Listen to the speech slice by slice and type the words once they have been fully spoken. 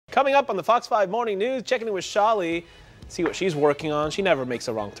Coming up on the Fox 5 Morning News, checking in with Shali, see what she's working on. She never makes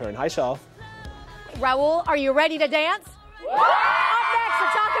a wrong turn. Hi, Shal. Raul, are you ready to dance? Up next,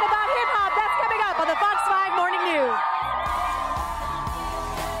 we're talking about hip-hop. That's coming up on the Fox 5 Morning News.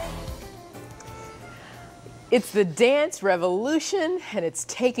 It's the dance revolution, and it's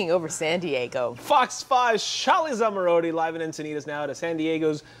taking over San Diego. Fox 5's Shali Zamarodi live in Encinitas now at San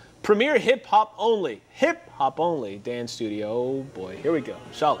Diego's premier hip-hop only dance studio. Oh boy, here we go.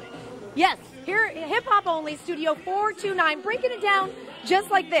 Shali. Yes, here, hip-hop only, Studio 429, breaking it down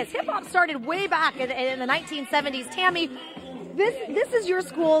just like this. Hip-hop started way back in the 1970s. Tammy, this is your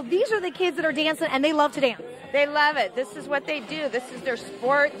school. These are the kids that are dancing, and they love to dance. They love it. This is what they do. This is their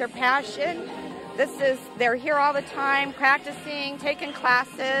sport, their passion. They're here all the time, practicing, taking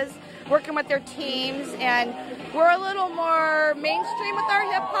classes, working with their teams, and we're a little more mainstream with our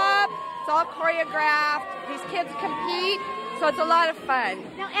hip-hop. It's all choreographed. These kids compete, so it's a lot of fun.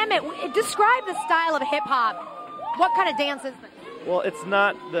 Now, Emmett, describe the style of hip-hop. What kind of dance is this? Well, it's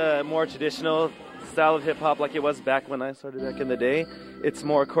not the more traditional style of hip-hop like it was back when I started back in the day. It's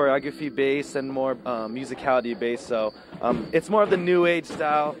more choreography-based and more musicality-based, so it's more of the new age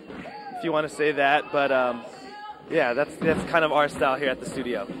style, if you want to say that, but yeah, that's kind of our style here at the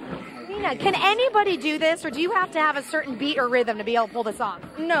studio. Nina, can anybody do this, or do you have to have a certain beat or rhythm to be able to pull this off?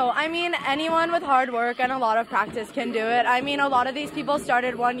 No, I mean, anyone with hard work and a lot of practice can do it. I mean, a lot of these people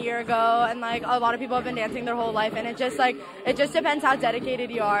started 1 year ago, and like a lot of people have been dancing their whole life, and it just depends how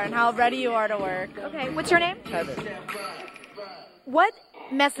dedicated you are and how ready you are to work. Okay, what's your name? Kevin. What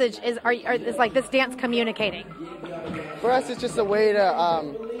message is like this dance communicating? For us, it's just a way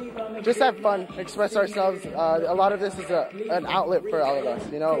to just have fun, express ourselves. A lot of this is an outlet for all of us.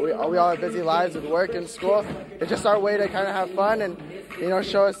 You know, we all have busy lives with work and school. It's just our way to kind of have fun and, you know,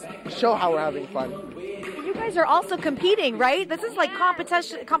 show how we're having fun. You guys are also competing, right? This is like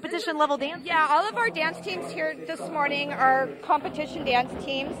competition level dance. Yeah, all of our dance teams here this morning are competition dance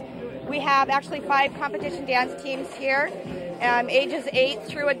teams. We have actually 5 competition dance teams here, ages 8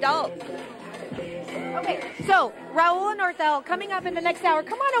 through adult. Okay, so Raul and Northel coming up in the next hour.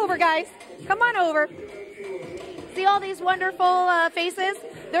 Come on over, guys. Come on over. See all these wonderful faces?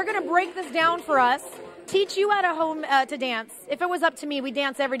 They're going to break this down for us, teach you at home to dance. If it was up to me, we'd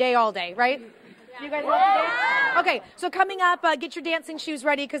dance every day, all day, right? You guys love to dance? Okay, so coming up, get your dancing shoes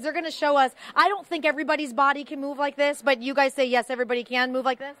ready because they're going to show us. I don't think everybody's body can move like this, but you guys say yes, everybody can move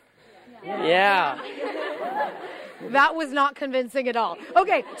like this? Yeah. That was not convincing at all.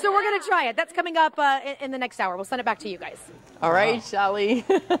 Okay, so we're going to try it. That's coming up in the next hour. We'll send it back to you guys. All right, Shali.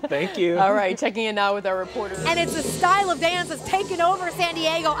 Thank you. All right, checking in now with our reporter. And it's a style of dance that's taken over San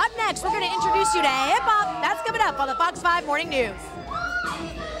Diego. Up next, we're going to introduce you to hip-hop. That's coming up on the Fox 5 Morning News.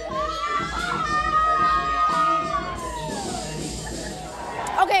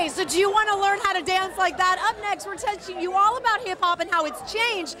 Okay, so do you want to learn how to dance like that? Up next, we're teaching you all about hip-hop and how it's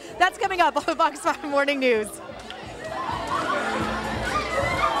changed. That's coming up on the Fox 5 Morning News.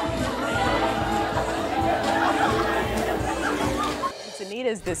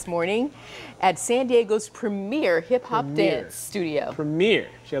 Encinitas this morning at San Diego's premier hip-hop dance studio. Premier.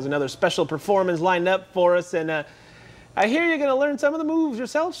 She has another special performance lined up for us, and I hear you're going to learn some of the moves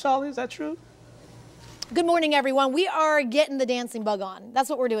yourself, Shali. Is that true? Good morning, everyone. We are getting the dancing bug on. That's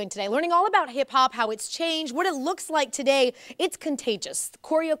what we're doing today. Learning all about hip-hop, how it's changed, what it looks like today. It's contagious. The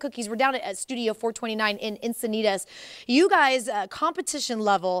Choreo Cookies, we're down at Studio 429 in Encinitas. You guys, competition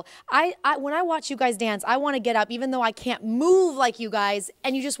level, when I watch you guys dance, I want to get up, even though I can't move like you guys,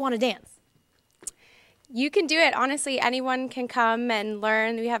 and you just want to dance. You can do it. Honestly, anyone can come and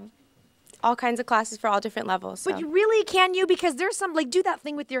learn. We have all kinds of classes for all different levels. So. But you really can you? Because there's some, like, do that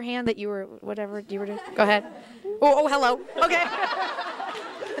thing with your hand that you were, whatever you were doing. Go ahead. Oh, hello. Okay.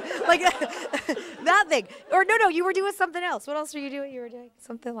 Like, that thing. Or no, you were doing something else. What else were you doing? You were doing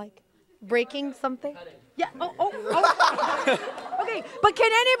something like breaking something? Yeah. Oh. Okay, but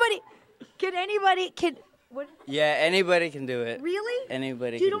can anybody, what? Yeah, anybody can do it. Really?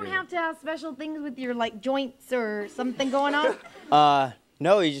 Anybody You can don't do have to have special things with your, like, joints or something going on?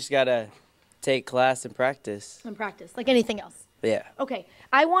 No, you just gotta take class and practice. And practice, like anything else. Yeah. Okay,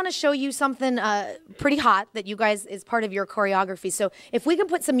 I want to show you something pretty hot that you guys is part of your choreography. So if we can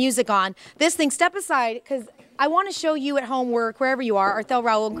put some music on, this thing, step aside, because I want to show you at home, work, wherever you are, Arthel,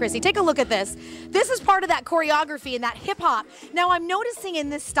 Raul, and Chrissy. Take a look at this. This is part of that choreography and that hip hop. Now I'm noticing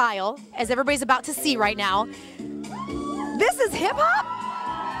in this style, as everybody's about to see right now, this is hip hop?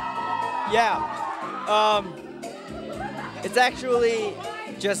 Yeah. It's actually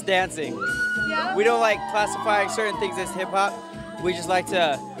just dancing. Yeah? We don't like classifying certain things as hip hop. We just like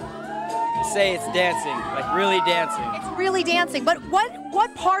to say it's dancing, like really dancing. It's really dancing. But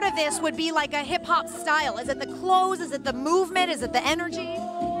what part of this would be like a hip hop style? Is it the clothes? Is it the movement? Is it the energy?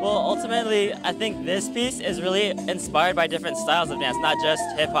 Well, ultimately, I think this piece is really inspired by different styles of dance, not just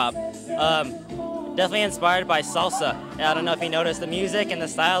hip hop. Definitely inspired by salsa. And I don't know if you noticed the music and the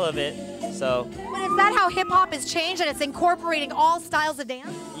style of it. So. But is that how hip hop has changed, and it's incorporating all styles of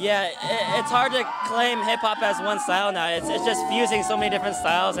dance? Yeah, it's hard to claim hip hop as one style now. It's just fusing so many different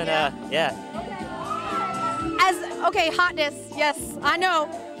styles, and yeah. Okay, hotness. Yes, I know.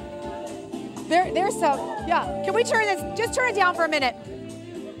 There's some. Yeah. Can we turn this? Just turn it down for a minute.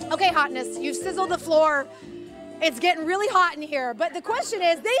 Okay, hotness. You've sizzled the floor. It's getting really hot in here. But the question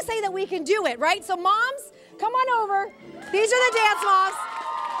is, they say that we can do it, right? So moms, come on over. These are the dance moms.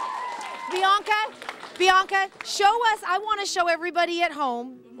 Bianca, show us. I want to show everybody at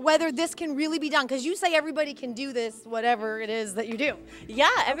home whether this can really be done, because you say everybody can do this, whatever it is that you do. Yeah,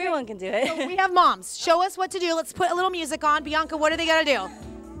 everyone can do it. So we have moms. Show us what to do. Let's put a little music on. Bianca, what are they gonna do?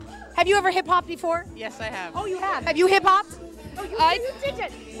 Have you ever hip hopped before? Yes, I have. Oh, you have. Have you hip hopped? Oh, you did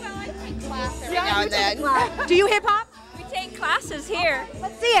it. Well, I take class every now and then. Do you hip hop? We take classes here.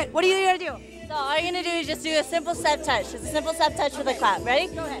 Let's see it. What are you gonna do? So all you're gonna do is just do a simple step touch. It's a simple step touch with a clap. Ready?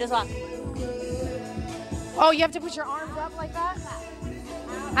 Go ahead. Just walk. Oh, you have to put your arms up like that?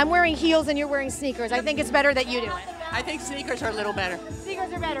 I'm wearing heels and you're wearing sneakers. I think it's better that you do it. I think sneakers are a little better.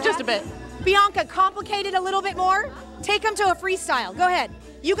 Sneakers are better. Just a bit. Bianca, complicate it a little bit more. Take them to a freestyle. Go ahead.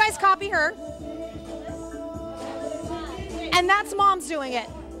 You guys copy her. And that's moms doing it.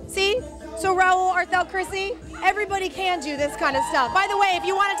 See? So Raul, Arthel, Chrissy, everybody can do this kind of stuff. By the way, if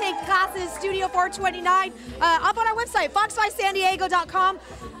you want to take classes, Studio 429, up on our website, fox5sandiego.com.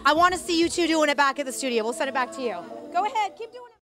 I want to see you two doing it back at the studio. We'll send it back to you. Go ahead, keep doing it.